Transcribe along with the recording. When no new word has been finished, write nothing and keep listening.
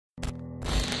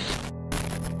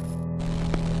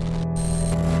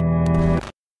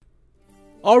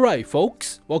Alright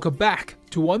folks, welcome back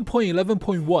to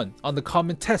 1.11.1 on the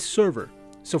common test server.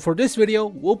 So for this video,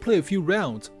 we'll play a few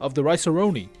rounds of the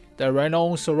Rinoceronte,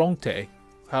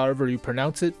 however you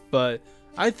pronounce it, but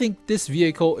I think this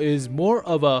vehicle is more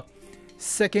of a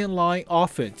second line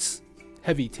offense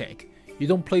heavy tank. You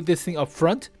don't play this thing up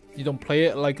front, you don't play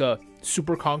it like a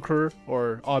Super Conqueror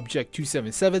or Object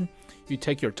 277, you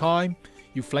take your time,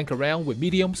 you flank around with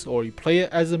mediums, or you play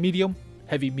it as a medium,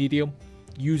 heavy medium,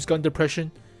 use gun depression,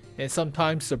 and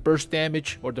sometimes the burst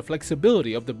damage or the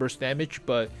flexibility of the burst damage,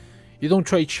 but you don't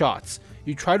trade shots.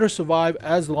 You try to survive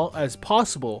as long as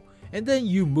possible, and then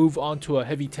you move on to a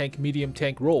heavy tank, medium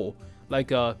tank role,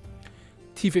 like a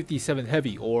T57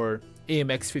 heavy or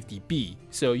AMX-50B.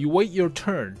 So you wait your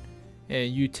turn,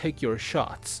 and you take your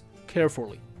shots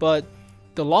carefully. But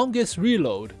the longest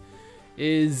reload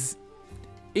is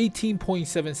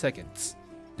 18.7 seconds.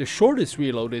 The shortest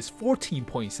reload is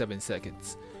 14.7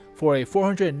 seconds. For a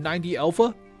 490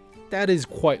 alpha, that is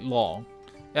quite long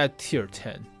at tier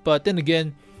 10. But then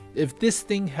again, if this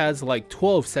thing has like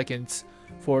 12 seconds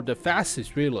for the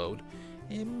fastest reload,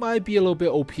 it might be a little bit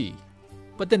OP.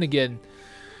 But then again,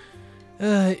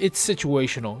 it's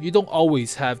situational. You don't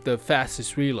always have the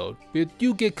fastest reload, but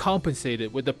you get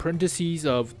compensated with the parentheses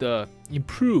of the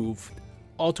improved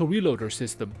auto reloader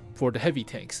system for the heavy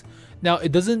tanks. Now,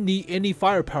 it doesn't need any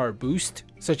firepower boost,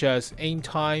 such as aim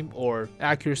time or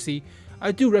accuracy.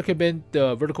 I do recommend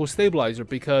the vertical stabilizer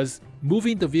because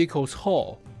moving the vehicle's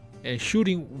hull and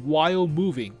shooting while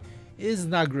moving is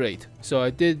not great. So I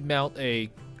did mount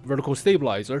a vertical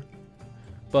stabilizer,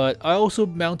 but I also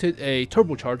mounted a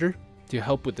turbocharger to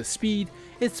help with the speed.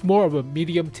 It's more of a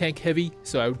medium tank heavy,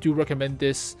 so I do recommend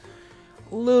this.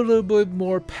 A little bit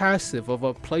more passive of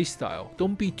a playstyle.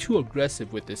 Don't be too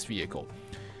aggressive with this vehicle.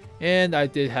 And I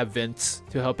did have vents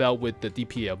to help out with the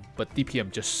DPM, but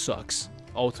DPM just sucks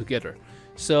altogether.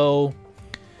 So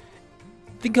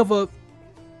think of a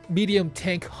medium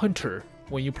tank hunter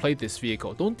when you play this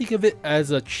vehicle. Don't think of it as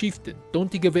a chieftain. Don't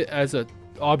think of it as a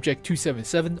Object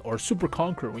 277 or Super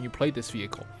Conqueror when you play this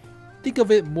vehicle. Think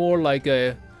of it more like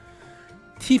a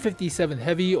T57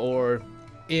 heavy or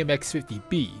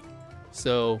AMX-50B.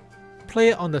 So play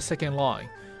it on the second line.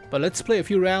 But let's play a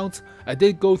few rounds. I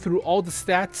did go through all the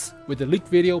stats with the leaked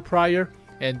video prior,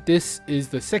 and this is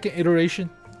the second iteration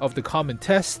of the common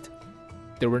test.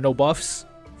 There were no buffs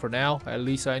for now, at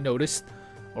least I noticed,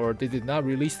 or they did not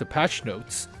release the patch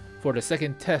notes for the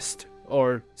second test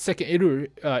or second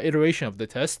iteration of the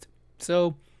test.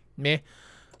 So meh.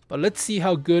 But let's see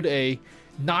how good a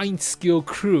 9-skill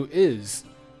crew is.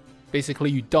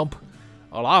 Basically, you dump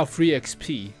a lot of free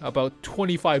XP, about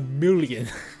 25 million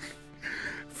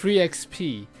free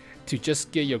XP to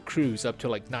just get your crews up to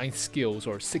like 9 skills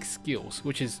or 6 skills,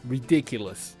 which is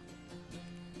ridiculous.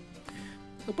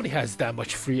 Nobody has that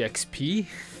much free XP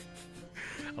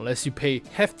unless you pay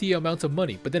hefty amounts of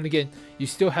money. But then again, you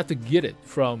still have to get it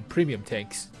from premium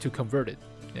tanks to convert it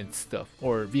and stuff,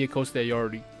 or vehicles that you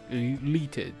already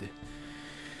deleted.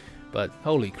 But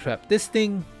holy crap, this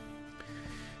thing,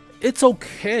 it's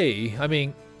okay. I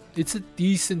mean, it's a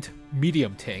decent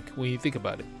medium tank when you think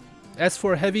about it. As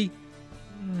for heavy,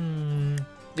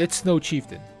 it's no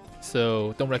chieftain,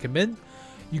 so don't recommend.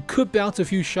 You could bounce a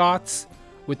few shots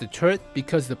with the turret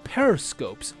because the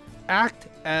periscopes act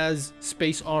as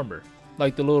space armor,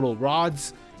 like the little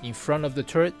rods in front of the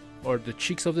turret or the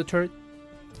cheeks of the turret.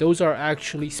 Those are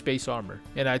actually space armor.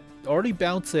 And I already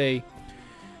bounced a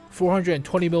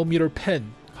 420mm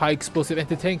pen high explosive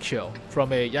anti-tank shell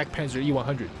from a Jagdpanzer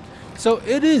E100. So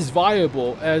it is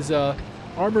viable as a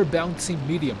armor bouncing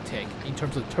medium tank in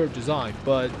terms of turret design,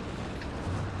 but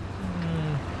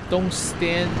don't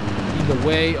stand in the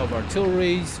way of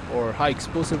artilleries or high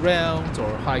explosive rounds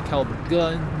or high caliber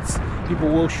guns. People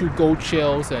will shoot gold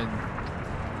shells, and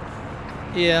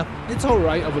yeah, it's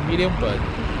alright of a medium, but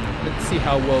let's see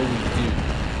how well we do.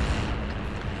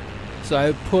 So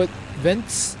I put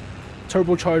vents,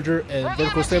 turbocharger, and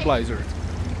vertical stabilizer,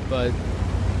 but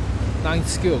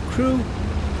 9-skill crew.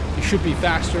 It should be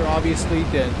faster, obviously,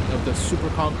 than of the Super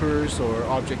Conquerors or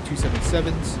Object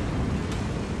 277s.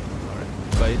 Alright,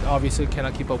 but it obviously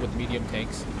cannot keep up with medium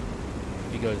tanks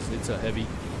because it's a heavy.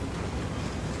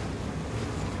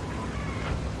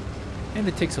 And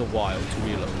it takes a while to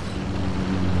reload.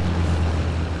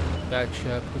 Batch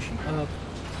pushing up.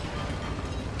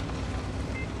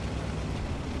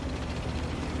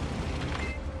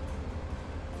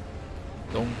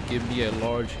 Don't give me a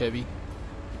large heavy.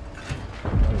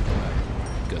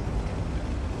 Good.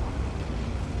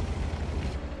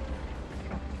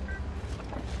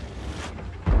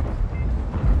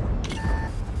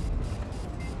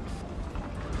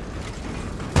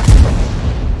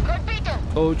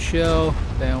 Cold shell,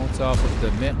 bounce off of the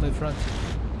mantlet front.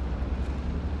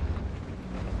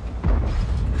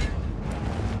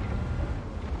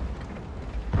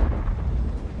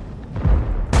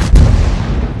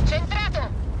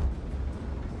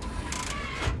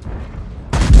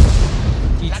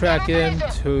 Track in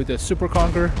to the Super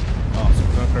Conqueror. Oh,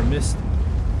 Super Conqueror missed.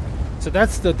 So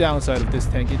that's the downside of this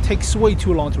tank. It takes way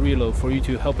too long to reload for you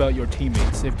to help out your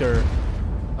teammates if they're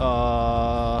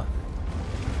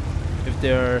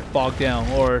bogged down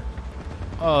or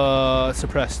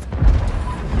suppressed.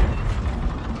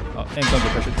 Oh, and gun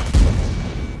depression.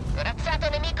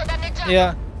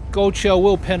 Yeah, gold shell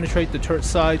will penetrate the turret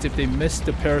sides if they miss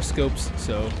the periscopes.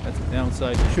 So that's the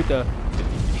downside. Shoot the.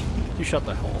 You shot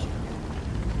the hole.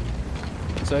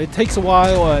 So it takes a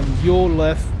while, and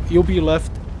you'll be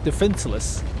left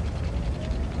defenseless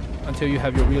until you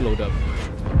have your reload up.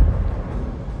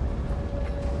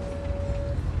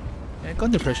 And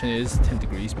gun depression is 10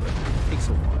 degrees, but it takes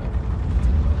a while.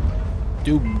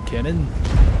 Doom cannon.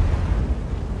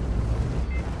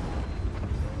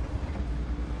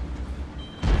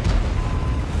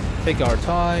 Take our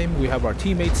time. We have our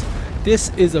teammates.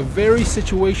 This is a very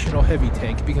situational heavy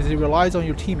tank because it relies on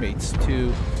your teammates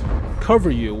to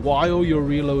cover you while you're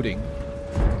reloading.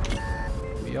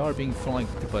 We are being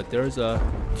flanked, but there's a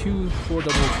 2-4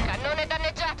 double.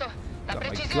 Got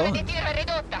my gun.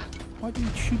 Why do you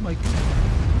shoot my gun?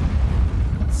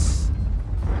 That's...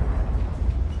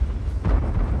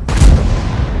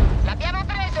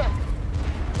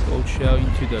 Gold shell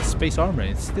into the space armor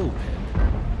and it's still pinned.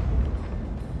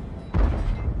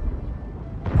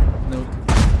 No.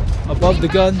 Above the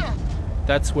gun,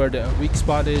 that's where the weak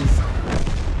spot is.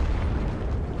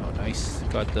 Nice.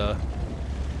 Got the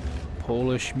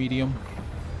Polish medium.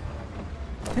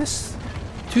 This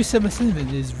 277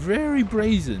 is very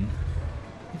brazen.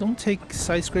 You don't take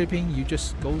side scraping, you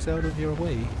just goes out of your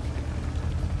way.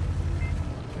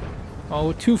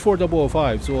 Oh,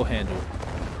 2-4.0.5s will handle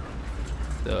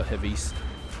the heavies.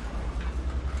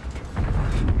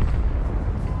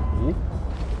 Ooh.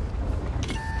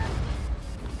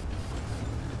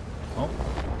 Oh.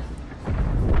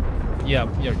 Yeah.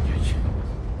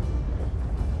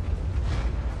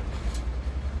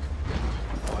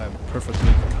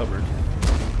 Perfectly covered.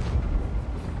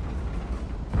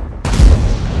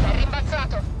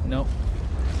 No.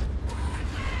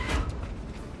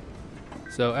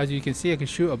 So as you can see, I can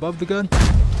shoot above the gun,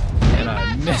 and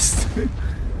I missed.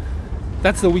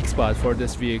 That's the weak spot for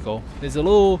this vehicle. There's a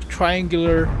little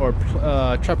triangular or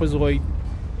trapezoid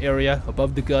area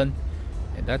above the gun,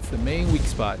 and that's the main weak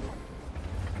spot.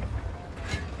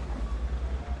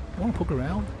 I want to poke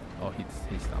around. Oh,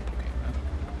 he's not poking.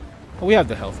 Oh, we have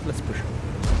the health. Let's push.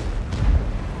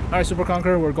 Alright, Super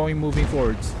Conqueror, we're moving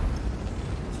forwards.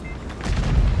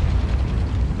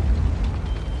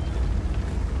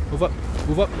 Move up.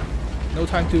 Move up. No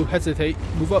time to hesitate.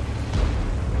 Move up.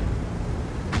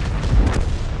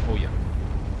 Oh, yeah.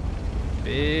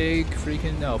 Big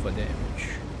freaking alpha damage.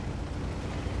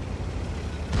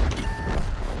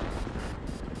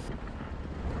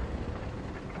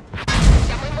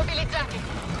 Siamo immobilizzati.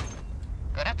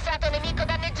 Corazzato nemico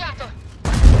danneggiato.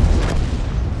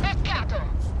 Peccato.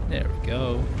 There we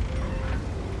go.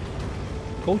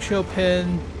 Gold shell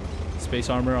pin. Space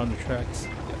armor on the tracks.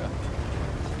 Yeah.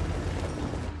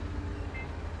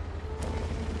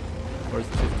 Where's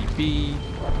the 50B?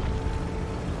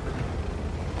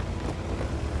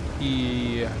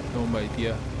 He... no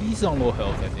idea. He's on low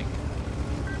health, I think.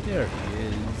 There he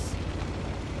is.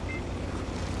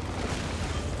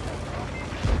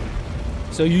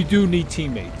 So you do need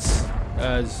teammates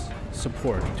as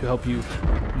support to help you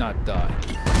not die.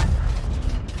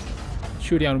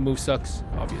 Shooting on a move sucks,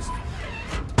 obviously.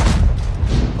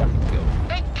 There we go.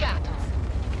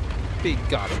 Big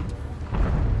got him.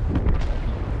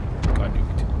 Got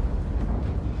nuked.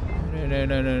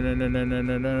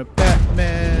 No,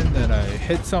 Batman. Then I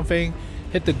hit something.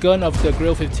 Hit the gun of the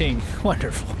Grill 15.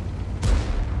 Wonderful.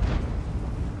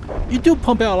 You do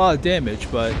pump out a lot of damage,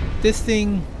 but this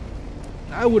thing,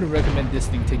 I wouldn't recommend this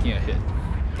thing taking a hit.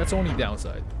 That's the only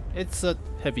downside. It's a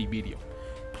heavy medium.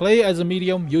 Play as a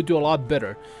medium, you'll do a lot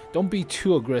better. Don't be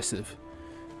too aggressive.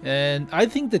 And I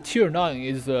think the tier 9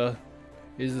 is a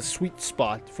sweet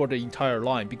spot for the entire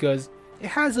line because it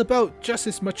has about just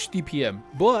as much DPM,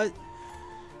 but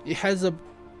it has a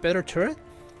better turret,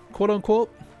 quote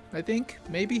unquote. I think,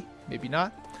 maybe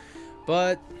not.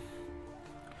 But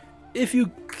if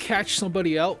you catch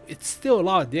somebody out, it's still a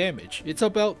lot of damage. It's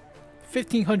about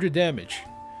 1500 damage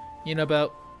in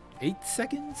about 8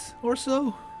 seconds or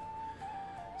so.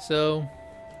 So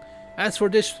as for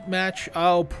this match,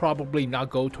 I'll probably not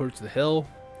go towards the hill.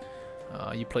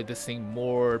 You play this thing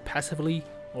more passively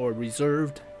or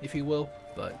reserved, if you will.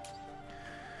 But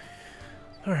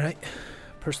alright,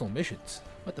 personal missions.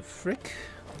 What the frick?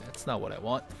 That's not what I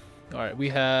want. Alright, we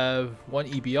have 1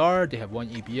 EBR, they have 1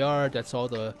 EBR, that's all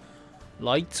the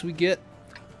lights we get.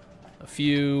 A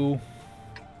few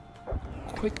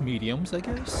quick mediums, I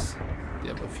guess. They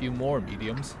have a few more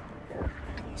mediums.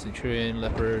 Centurion,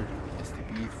 Leopard,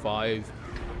 STB, 5.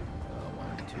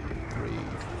 1, 2, 3,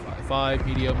 4, 5. 5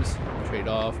 mediums, trade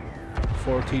off.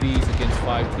 4 TDs against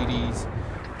 5 TDs.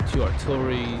 2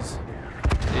 artilleries.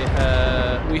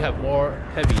 We have more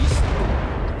heavies.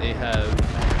 They have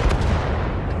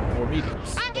more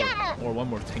mediums, or 1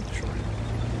 more tank destroyer.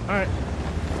 Alright.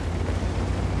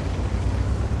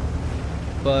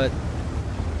 But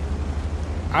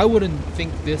I wouldn't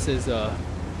think this is a...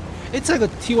 It's like a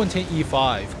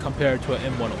T110E5 compared to an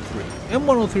M103.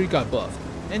 M103 got buffed,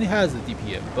 and it has a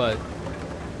DPM, but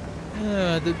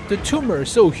the tumor is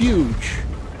so huge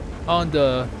on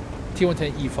the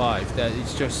T110E5 that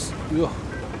it's just... Ugh.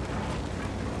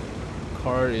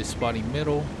 Car is spotting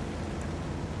middle.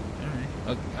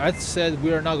 Alright. I said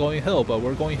we are not going hill, but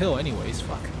we're going hill anyways.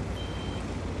 Fuck.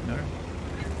 Alright.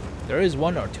 There is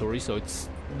 1 artillery, so it's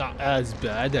not as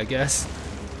bad, I guess.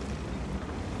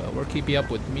 But we're keeping up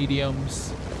with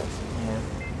mediums, or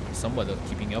somewhat of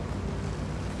keeping up.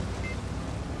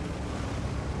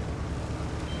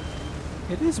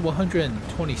 It is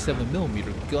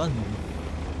 127mm gun.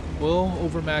 Will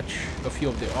overmatch a few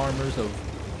of the armors of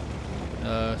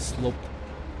sloped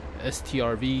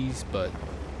STRVs, but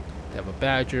they have a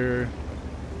Badger,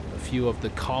 a few of the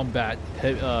combat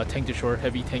tank destroyer,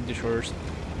 heavy tank destroyers,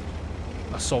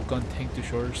 assault gun tank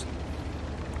destroyers.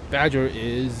 Badger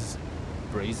is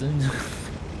brazen.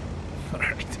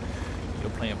 Alright,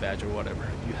 you're playing a Badger, whatever.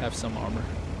 You have some armor.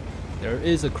 There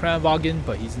is a Kranwagen,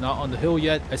 but he's not on the hill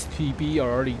yet. STB are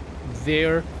already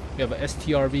there. We have a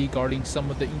STRV guarding some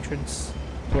of the entrance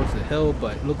towards the hill,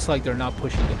 but it looks like they're not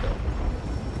pushing the hill.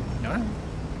 Alright.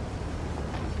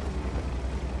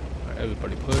 Alright,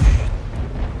 everybody push.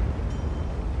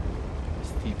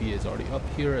 STB is already up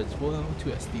here as well. 2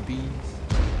 STBs.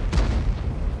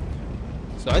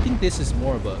 So I think this is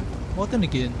more of a, well then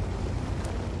again,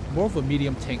 more of a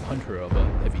medium tank hunter of a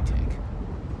heavy tank.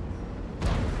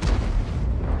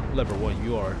 Level 1,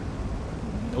 you are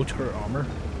no turret armor.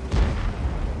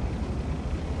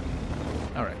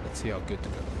 Alright, let's see how good to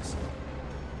go is.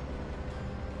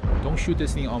 Don't shoot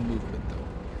this thing on movement though.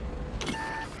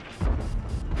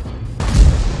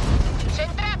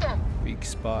 Weak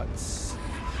spots.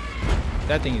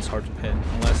 That thing is hard to pin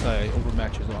unless I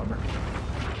overmatch his armor.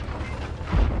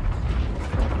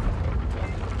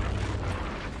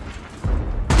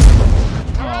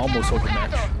 Almost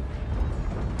overmatched.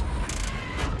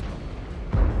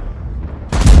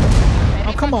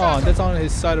 Oh come on, that's on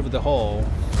his side of the hull.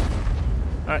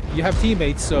 Alright, you have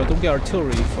teammates, so don't get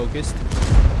artillery focused.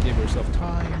 Give yourself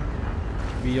time.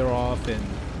 Veer off and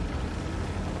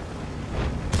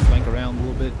flank around a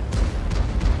little bit.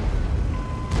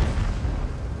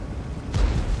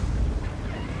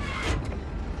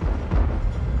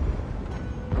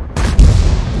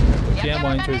 The ammo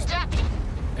enters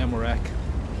ammo rack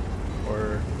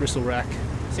or bristle rack,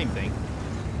 same thing.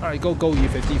 Alright, go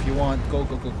E50 if you want. Go.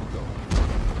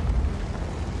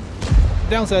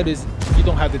 Downside is you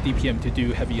don't have the DPM to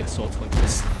do heavy assaults like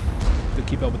this to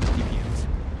keep up with the DPMs.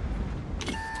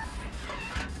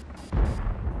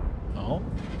 Oh,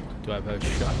 do I have a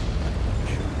shot?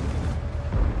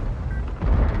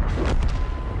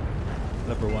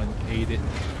 Lever 1 aided.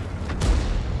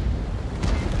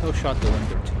 Oh, shot the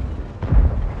 113.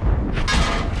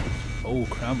 Oh,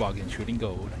 Kranwagen shooting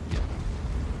gold. Yeah.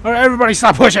 Alright, everybody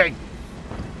stop pushing!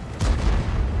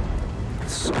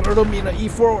 Squirtle me in an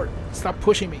E4. Stop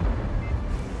pushing me.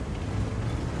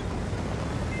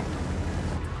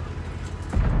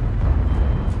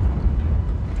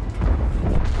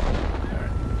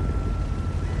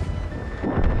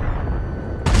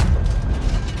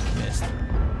 Missed.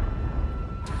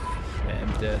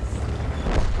 And death.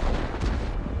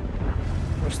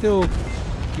 We're still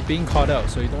being caught out,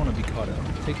 so you don't want to be caught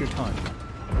out. Take your time.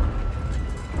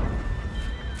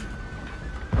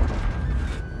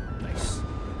 Nice.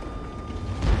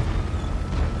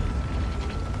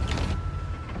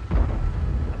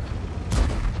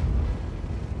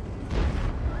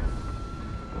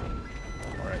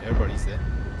 Alright, everybody's there.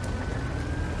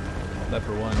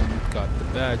 Leper 1 got the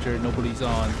Badger, nobody's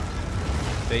on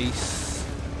base.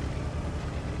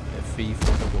 FV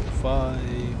for double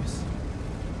 5s.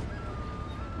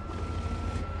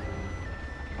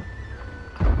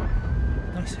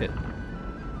 Nice hit.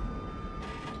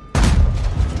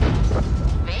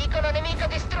 Veicolo nemico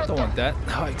distrutto. Don't want that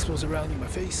high explosive round in my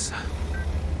face.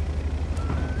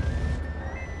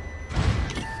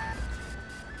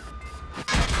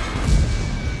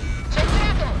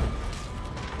 Centrato.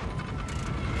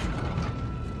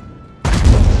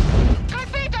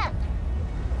 Colpito.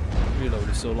 Reload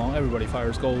is so long. Everybody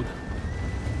fires gold.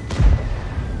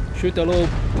 Shoot that little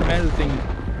commander thing.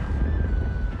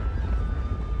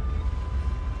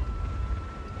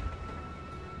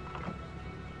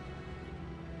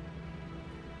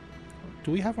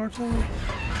 Do we have artillery?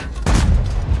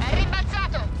 È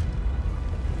rimbalzato.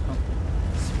 Oh,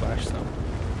 splash some.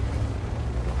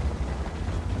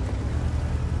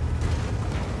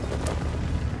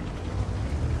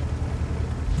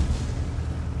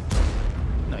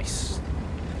 Nice.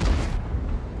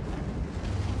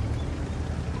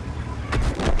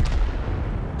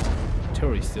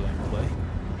 Artillery still in play.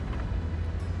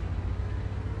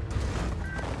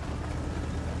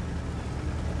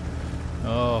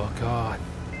 Oh god.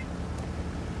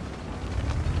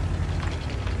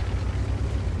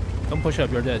 Don't push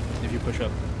up, you're dead if you push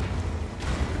up.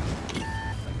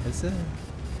 Like I said.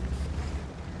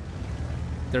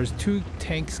 There's 2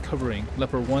 tanks covering,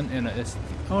 Leopard 1 and a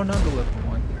oh, not the Leopard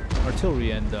 1.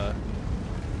 Artillery and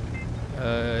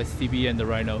STB and the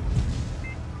Rhino.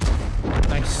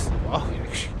 Nice. Wow.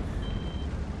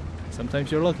 Sometimes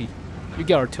you're lucky. You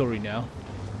get artillery now.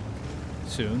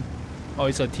 Soon. Oh,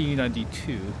 it's a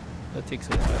T-92. That takes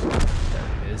a while.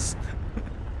 There it is.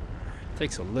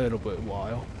 Takes a little bit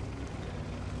while.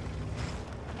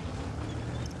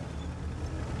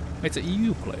 It's an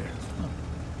EU player.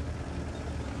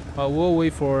 Huh. We'll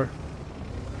wait for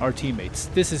our teammates.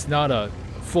 This is not a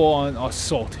full-on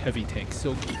assault heavy tank,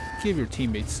 so give your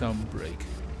teammates some break.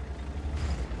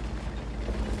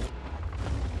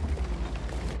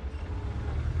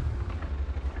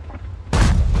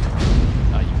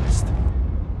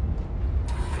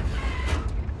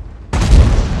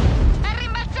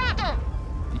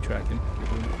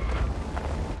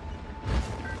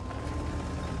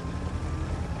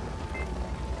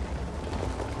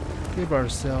 Give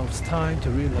ourselves time to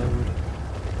reload.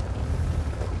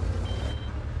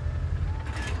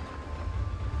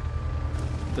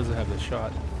 Doesn't have the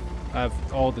shot. I have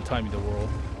all the time in the world.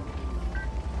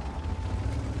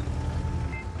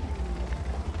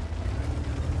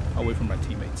 I'll wait for my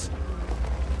teammates.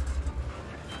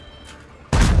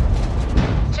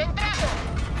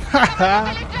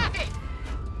 Haha!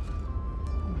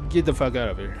 Get the fuck out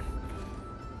of here.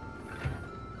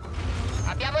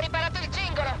 Abbiamo riparato il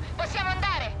cingolo. Possiamo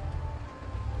andare.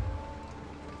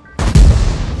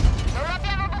 Non lo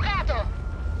abbiamo bucato.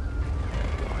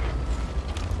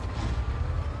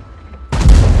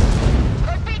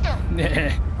 Colpito.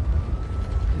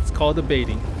 It's called the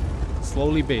baiting.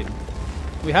 Slowly baiting.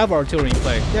 We have artillery in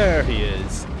play. There he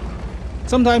is.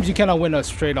 Sometimes you cannot win a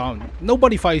straight on.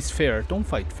 Nobody fights fair. Don't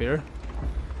fight fair.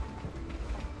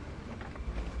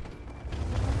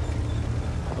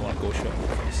 I don't want to go shot in the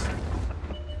face.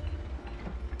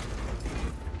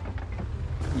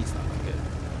 He's not good.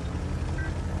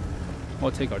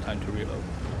 We'll take our time to reload.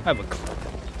 I have a club.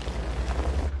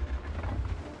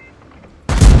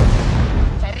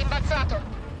 Sei rimbalzato.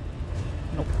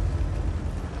 Nope.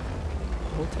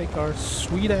 We'll take our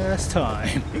sweet ass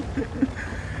time.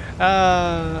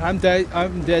 I'm dead.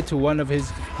 I'm dead to one of his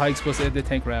high explosive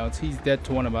anti-tank rounds. He's dead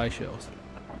to one of my shells.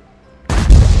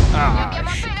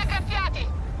 Ah, shit. Yeah,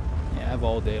 I have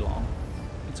all day long.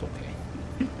 It's okay.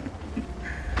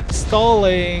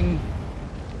 Stalling.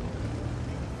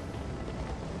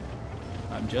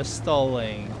 I'm just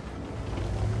stalling.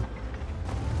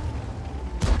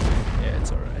 Yeah,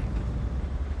 it's alright.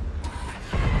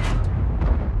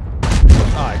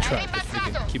 Ah, I tried to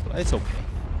freaking keep it. It's okay.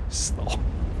 Stall.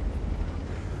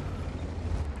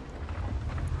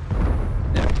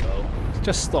 There we go.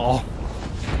 Just stall.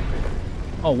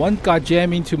 Oh, one got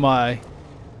jammed into my...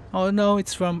 Oh no,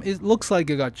 it's from... It looks like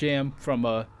it got jammed from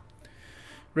a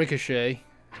ricochet.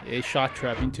 A shot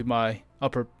trap into my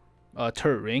upper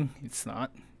turret ring. It's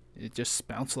not. It just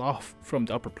bounced off from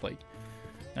the upper plate.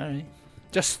 Alright.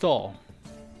 Just stall.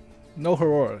 No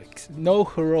heroics. No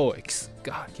heroics.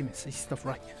 God, give me say stuff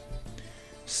right.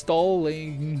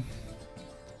 Stalling.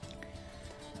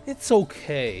 It's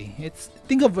okay. It's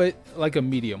think of it like a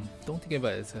medium. Don't think of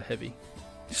it as a heavy.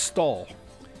 Stall.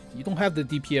 You don't have the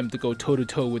DPM to go toe to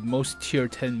toe with most tier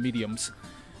 10 mediums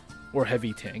or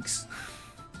heavy tanks.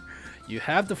 You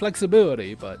have the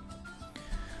flexibility, but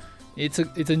it's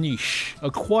a niche,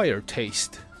 acquired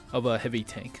taste of a heavy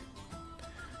tank.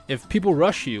 If people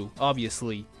rush you,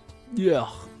 obviously, yeah,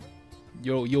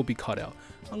 you'll be caught out.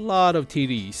 A lot of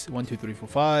TDs, 1, 2, 3, 4,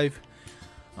 5.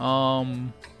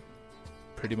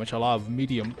 pretty much a lot of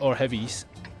medium or heavies.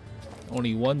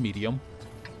 Only one medium.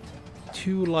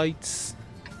 2 lights.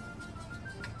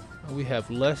 We have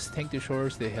less tank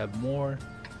destroyers, they have more.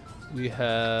 We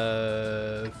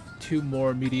have 2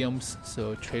 more mediums,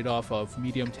 so trade off of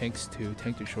medium tanks to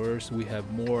tank destroyers. We have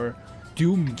more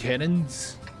doom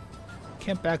cannons.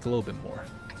 Camp back a little bit more.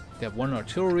 They have 1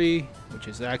 artillery, which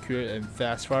is accurate and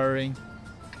fast firing.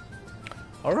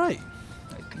 Alright,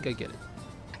 I think I get it.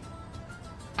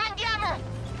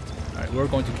 Alright, we're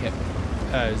going to camp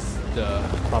as the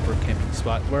proper camping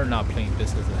spot. We're not playing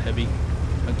this as a heavy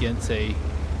against a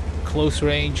close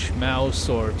range mouse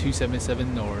or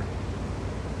 277 or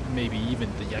maybe even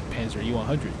the Yak Panzer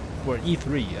E100 or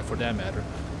E3 for that matter.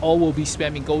 All will be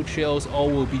spamming gold shells, all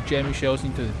will be jamming shells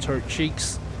into the turret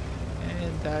cheeks,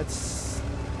 and that's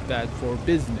bad for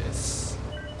business.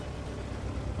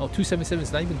 Oh, 277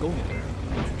 is not even going there.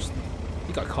 Interesting.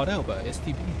 He got caught out by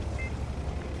STB.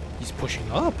 He's pushing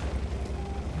up.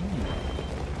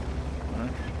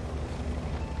 Alright.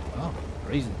 Wow,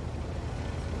 brazen.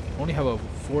 Only have a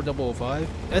 4005.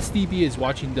 SDB is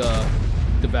watching the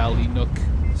valley nook,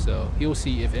 so he'll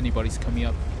see if anybody's coming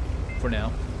up for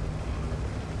now.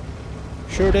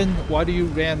 Sheridan, why do you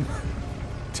ram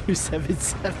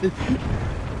 277?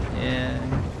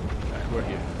 And alright, we're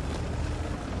here.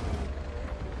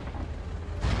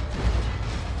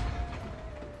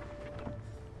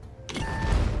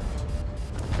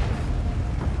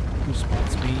 Who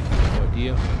spots me? No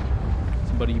idea.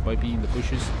 Somebody might be in the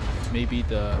bushes. Maybe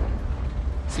the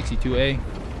 62A.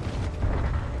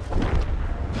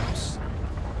 Mouse.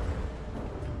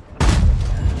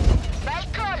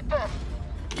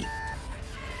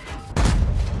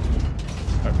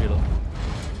 Alright, reload.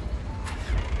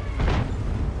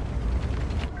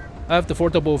 I have the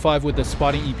 4005 with the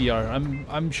spotting EBR.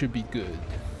 I'm should be good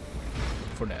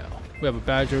for now. We have a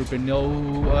Badger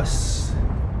below us.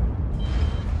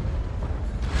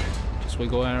 Just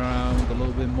wiggle around a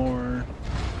little bit more.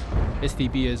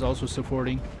 STB is also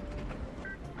supporting.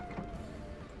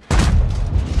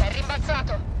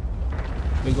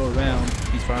 We go around,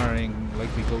 he's firing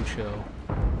like we go show.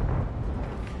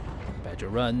 Badger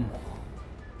run.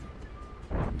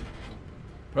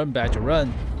 Run Badger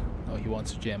run. Oh, he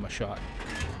wants to jam a shot.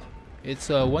 It's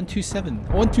 127,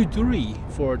 123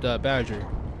 for the Badger,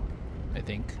 I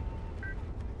think.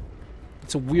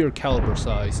 It's a weird caliber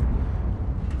size.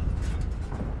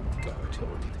 Got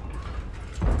artillery.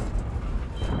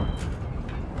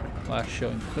 Flash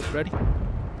showing clip ready.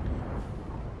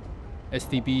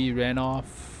 SDB ran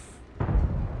off.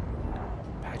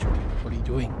 Badger, what are you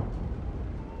doing?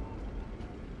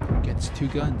 Against 2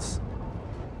 guns.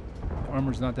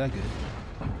 Armor's not that good.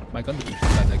 My gun defense is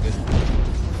not that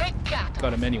good.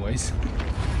 Got him anyways.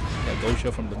 Yeah, go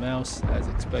show from the mouse, as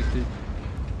expected.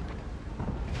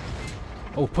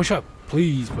 Oh, push up!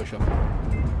 Please push up.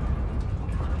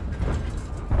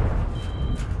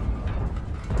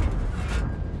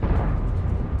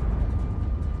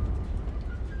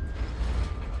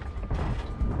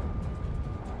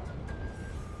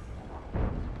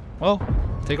 Well,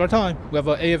 take our time. We have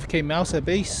an AFK mouse at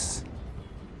base.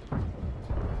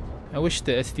 I wish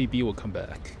the STB would come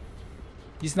back.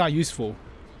 He's not useful.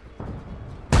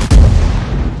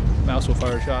 Mouse will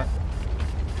fire a shot.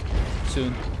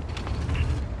 Soon.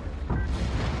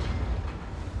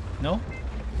 No?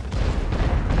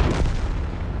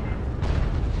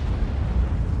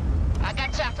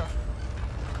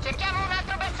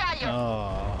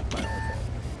 Oh, my own fault.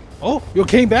 Oh, you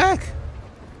came back?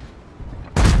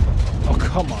 Oh,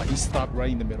 come on. He stopped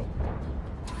right in the middle.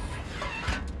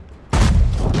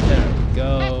 There we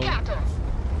go.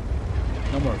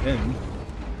 No more of him.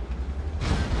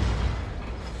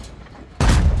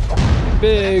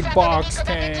 Big box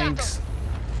tanks.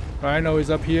 I know he's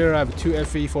up here. I have 2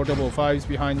 FE 455s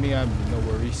behind me. I have no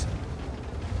worries.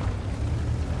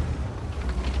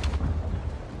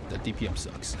 The DPM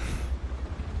sucks.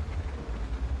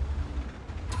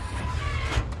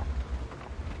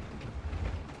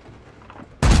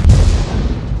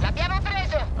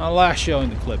 Last show in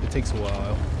the clip. It takes a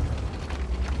while.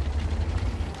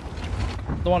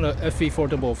 Don't want a FE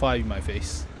 455 in my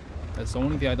face. That's the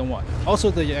only thing I don't want.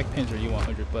 Also the Yak Panzer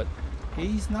E100, but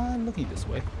he's not looking this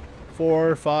way.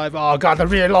 4, 5. Oh god, the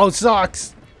reload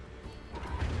sucks!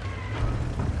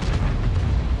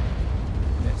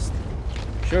 Missed.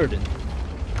 Sheridan.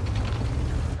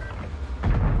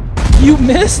 You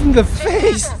missed in the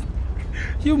face!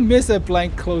 You missed at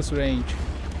blank close range.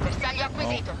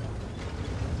 Oh.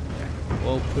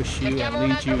 We'll push you and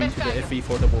lead you into the FE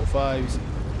 455s.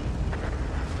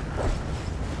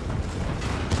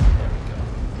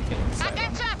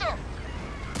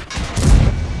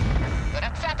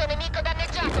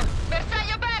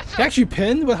 actually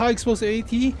pin with high explosive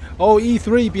AT? Oh,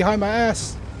 E3 behind my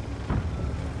ass.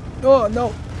 Oh,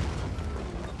 no.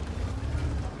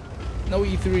 No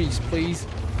E3s, please.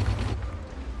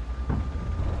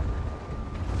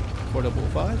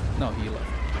 4.5? No, he left.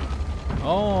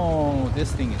 Oh,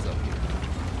 this thing is up here.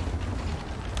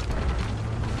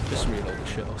 Just reload the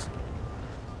shells.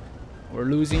 We're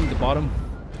losing the bottom.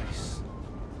 Nice.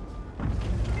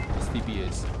 This DB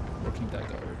is working that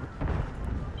guy over.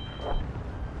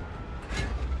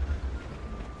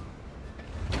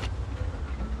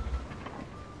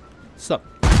 Sup?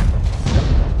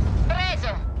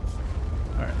 Preso.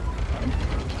 Alright.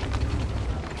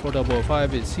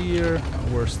 4.5 is here.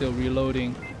 We're still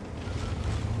reloading.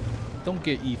 Don't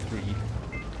get E3.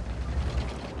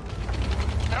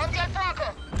 Pronti al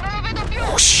fuoco. Non lo vedo più.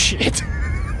 Oh shit!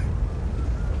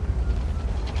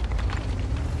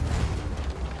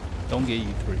 Don't get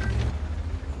E3.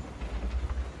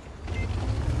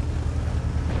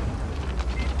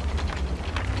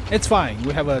 It's fine.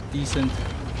 We have a decent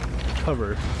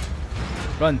cover.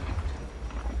 Run.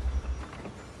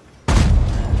 È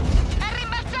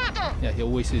rimbalzato. Yeah,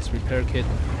 he'll waste his repair kit.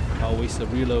 I'll waste the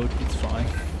reload. It's fine.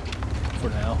 For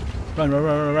now. Run, run,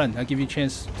 run, run, run. I'll give you a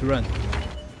chance to run.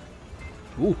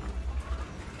 Ooh.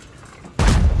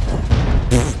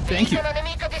 Thank you. Piccolo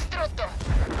nemico distrutto.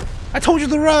 I told you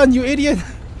to run, you idiot!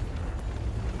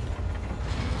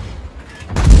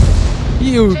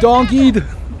 You donkeyed!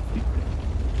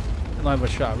 I don't have a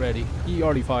shot ready. He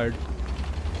already fired.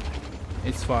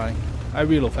 It's fine. I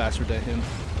reload faster than him.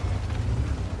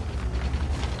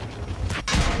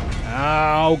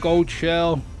 Ow, gold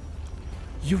shell.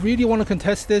 You really want to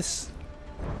contest this?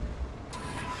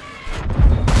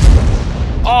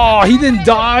 Oh, he didn't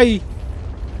die!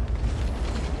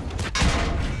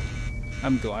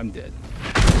 I'm dead.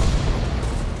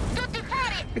 Tutti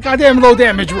fuori. A goddamn low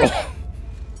damage roll.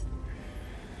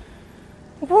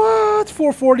 What?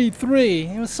 443?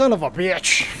 You son of a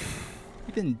bitch.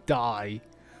 He didn't die.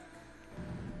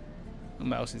 The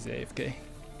mouse is AFK.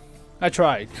 I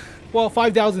tried. Well,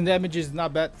 5,000 damage is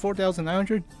not bad.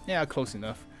 4,900? Yeah, close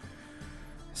enough.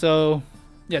 So,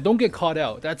 yeah, don't get caught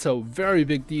out. That's a very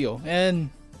big deal.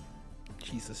 And,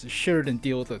 Jesus, it sure didn't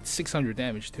deal with 600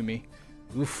 damage to me.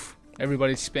 Oof.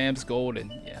 Everybody spams gold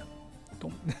and, yeah.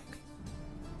 Don't.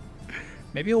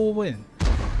 Maybe it will win.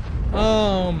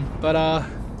 But,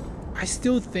 I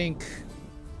still think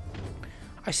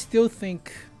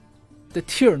the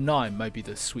tier 9 might be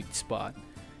the sweet spot.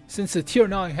 Since the tier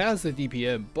 9 has the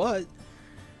DPM, but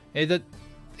it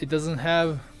doesn't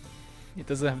have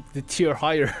the tier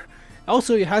higher.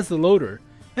 Also, it has the loader,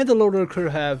 and the loader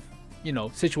could have, you know,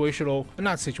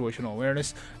 not situational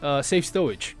awareness, safe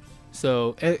stowage.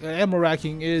 So ammo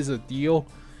racking is a deal,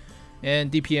 and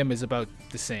DPM is about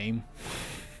the same.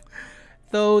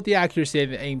 Though the accuracy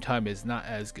and the aim time is not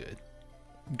as good.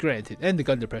 Granted, and the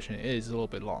gun depression is a little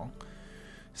bit long.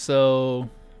 So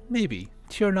maybe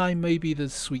tier 9 may be the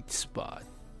sweet spot.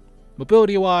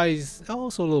 Mobility wise,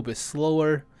 also a little bit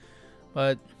slower,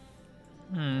 but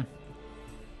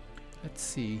let's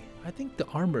see. I think the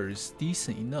armor is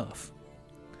decent enough.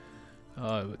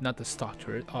 Not the stock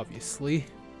turret, obviously.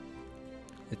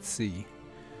 Let's see.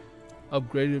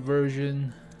 Upgraded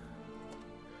version.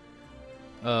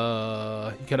 You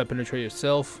gotta penetrate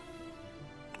yourself.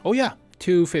 Oh yeah,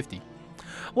 250.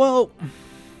 Well,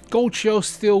 gold shell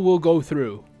still will go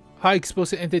through. High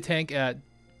explosive anti-tank at,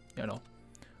 you know,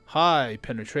 high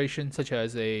penetration, such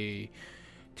as a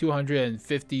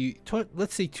 250,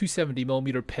 let's say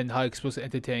 270mm pin high explosive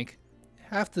anti-tank.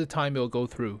 Half the time it will go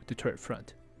through the turret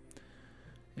front.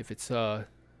 If it's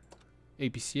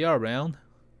APCR round,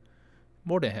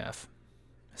 more than half,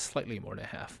 slightly more than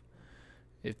half.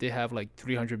 If they have like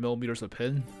 300mm of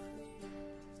pin,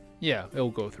 yeah,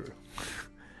 it'll go through.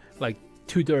 Like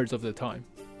 2/3 of the time.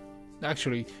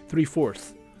 Actually,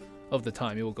 3/4 of the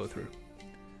time it will go through.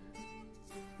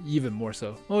 Even more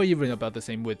so. Or even about the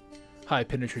same with high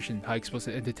penetration, high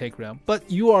explosive anti-tank round. But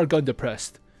you are gun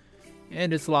depressed,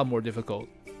 and it's a lot more difficult.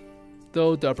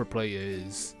 Though the upper plate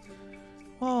is,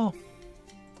 well,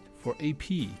 for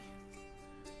AP,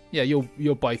 yeah,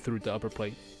 you'll bite through the upper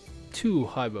plate. Too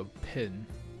high of a pin.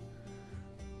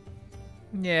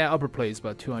 Yeah, upper plate is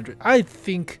about 200. I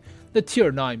think the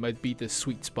tier 9 might be the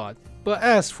sweet spot. But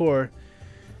as for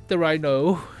the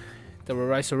Rhino, the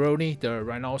Rinoceronte, the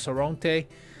Rinoceronte,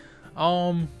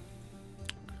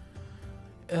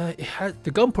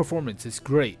 the gun performance is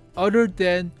great. Other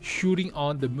than shooting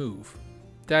on the move,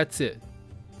 that's it.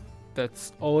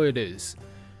 That's all it is.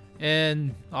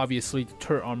 And obviously, the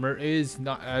turret armor is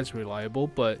not as reliable.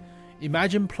 But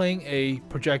imagine playing a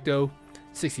Projecto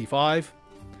 65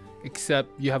 except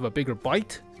you have a bigger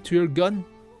bite to your gun.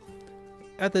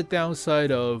 At the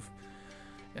downside of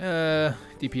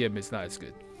DPM is not as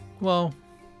good. Well,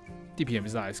 DPM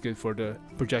is not as good for the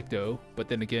projectile, but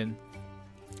then again,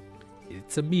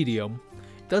 it's a medium.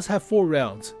 It does have 4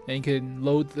 rounds, and you can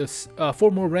load this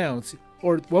 4 more rounds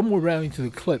or 1 more round into the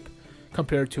clip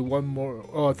compared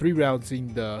to 3 rounds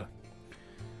in the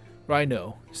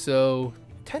Rhino. So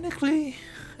technically,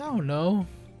 I don't know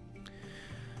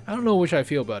which I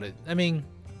feel about it. I mean,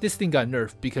 this thing got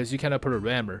nerfed because you cannot put a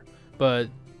rammer, but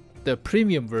the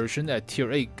premium version at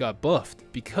tier 8 got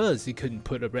buffed because you couldn't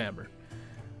put a rammer.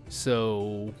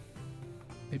 So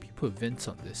maybe put vents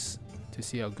on this to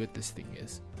see how good this thing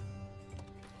is.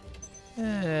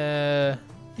 Yeah,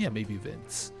 maybe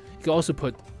vents. You can also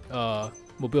put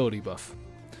mobility buff.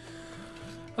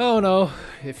 Oh no,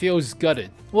 it feels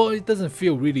gutted. Well, it doesn't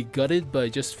feel really gutted, but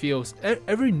it just feels,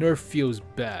 every nerf feels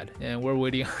bad, and we're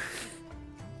waiting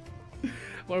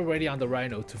we're waiting on the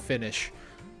Rhino to finish.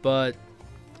 But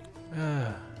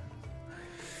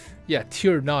yeah,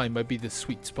 tier 9 might be the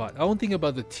sweet spot. I don't think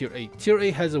about the tier 8. Tier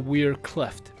 8 has a weird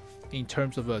cleft in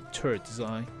terms of a turret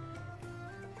design.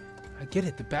 I get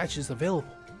it, the badge is available.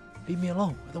 Leave me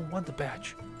alone, I don't want the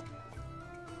badge.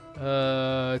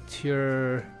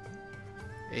 Tier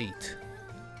 8.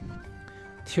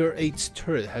 Tier 8's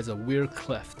turret has a weird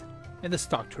cleft, and the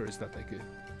stock turret is not that good.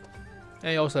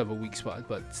 And you also have a weak spot,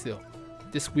 but still,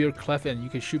 this weird cleft, and you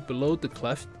can shoot below the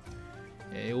cleft,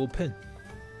 and it will pin.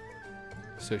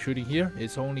 So shooting here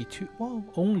is only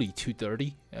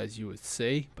 230, as you would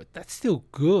say, but that's still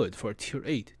good for a tier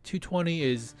 8. 220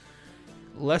 is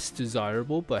less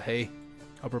desirable, but hey,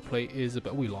 upper play is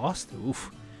about, we lost?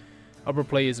 Oof. Upper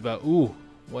play is about,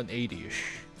 180-ish.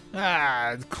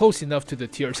 Close enough to the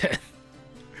tier 10.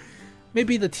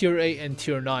 Maybe the tier 8 and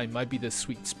tier 9 might be the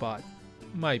sweet spot.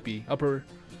 Might be. Upper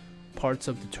parts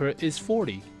of the turret is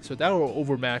 40, so that will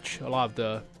overmatch a lot of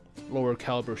the lower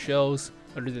caliber shells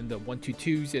other than the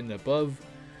 122s and above.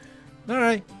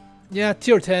 Alright, yeah,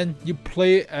 tier 10, you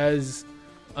play as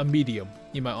a medium,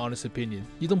 in my honest opinion.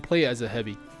 You don't play as a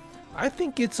heavy. I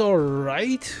think it's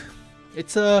alright.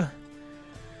 It's a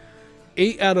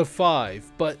 8 out of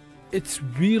 5, but it's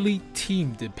really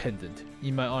team dependent,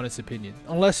 in my honest opinion.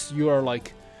 Unless you are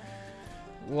like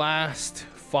last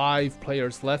 5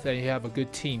 players left and you have a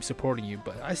good team supporting you,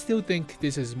 but I still think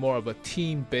this is more of a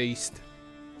team based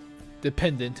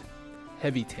dependent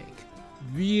heavy tank.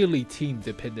 Really team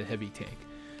dependent heavy tank.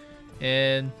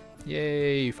 And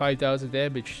yay, 5,000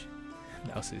 damage.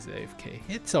 Mouse is AFK.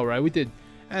 It's alright, we did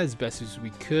as best as we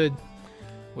could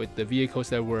with the vehicles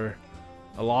that were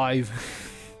alive.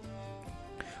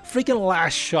 Freaking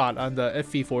last shot on the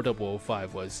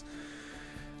FV4.11.5 was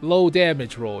low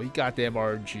damage roll. You goddamn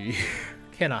RNG.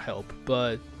 Cannot help,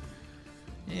 but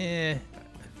yeah,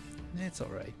 it's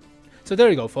alright. So there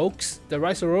you go, folks. The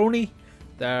Rinoceronte,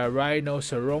 the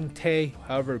Rinoceronte,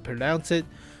 however you pronounce it.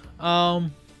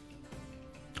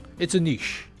 It's a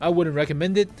niche. I wouldn't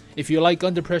recommend it. If you like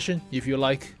gun depression, if you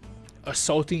like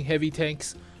assaulting heavy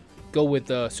tanks, go with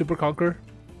the Super Conqueror.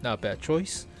 Not a bad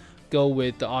choice. Go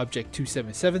with the Object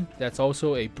 277. That's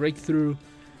also a breakthrough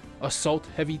assault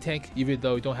heavy tank, even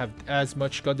though you don't have as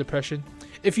much gun depression.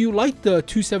 If you like the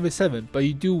 277, but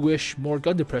you do wish more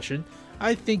gun depression,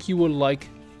 I think you would like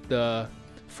the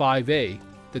 5A,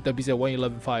 the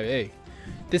WZ111.5A.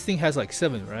 This thing has like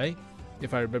 7, right?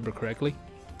 If I remember correctly.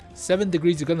 7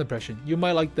 degrees of gun depression. You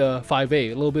might like the 5A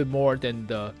a little bit more than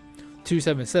the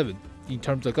 277 in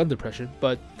terms of gun depression,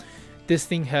 but this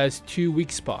thing has 2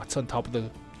 weak spots on top of the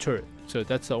turret, so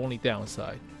that's the only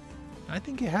downside. I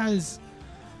think it has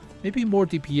maybe more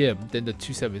DPM than the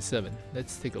 277.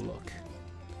 Let's take a look,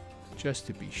 just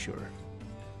to be sure.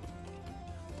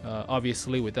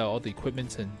 Obviously without all the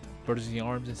equipments and Belarusian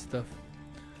arms and stuff.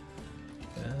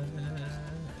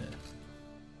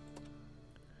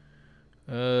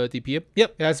 DPM?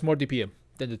 Yep, it has more DPM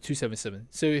than the 277.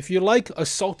 So if you like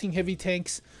assaulting heavy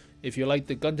tanks, if you like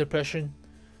the gun depression,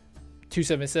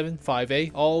 277,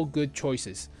 5A, all good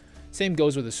choices. Same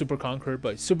goes with the Super Conqueror,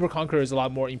 but Super Conqueror is a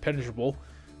lot more impenetrable,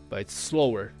 but it's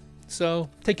slower. So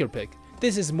take your pick.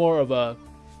 This is more of a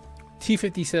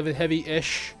T57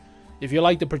 heavy-ish. If you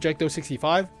like the Projectile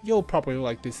 65, you'll probably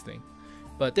like this thing.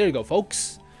 But there you go,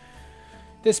 folks.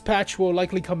 This patch will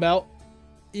likely come out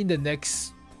in the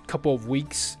next couple of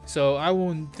weeks, so I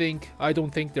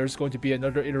don't think there's going to be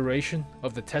another iteration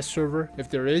of the test server. If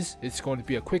there is, it's going to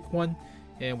be a quick one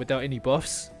and without any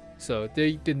buffs. So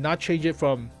they did not change it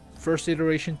from first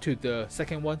iteration to the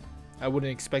second one. I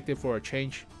wouldn't expect it for a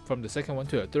change from the second one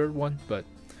to a third one, but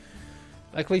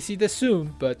likely see this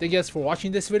soon. But thank you guys for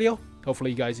watching this video.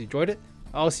 Hopefully you guys enjoyed it.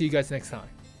 I'll see you guys next time.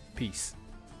 Peace.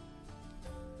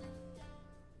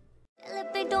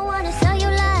 Don't wanna sell you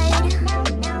light.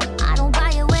 I don't buy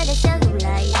it where they sell you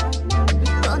light.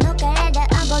 Don't look ahead that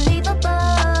unbelievable.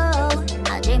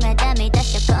 I'll dream it, that me,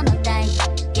 that's your come of time.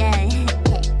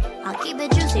 Yeah, I'll keep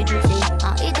it juicy, juicy.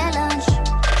 I'll eat that lunch.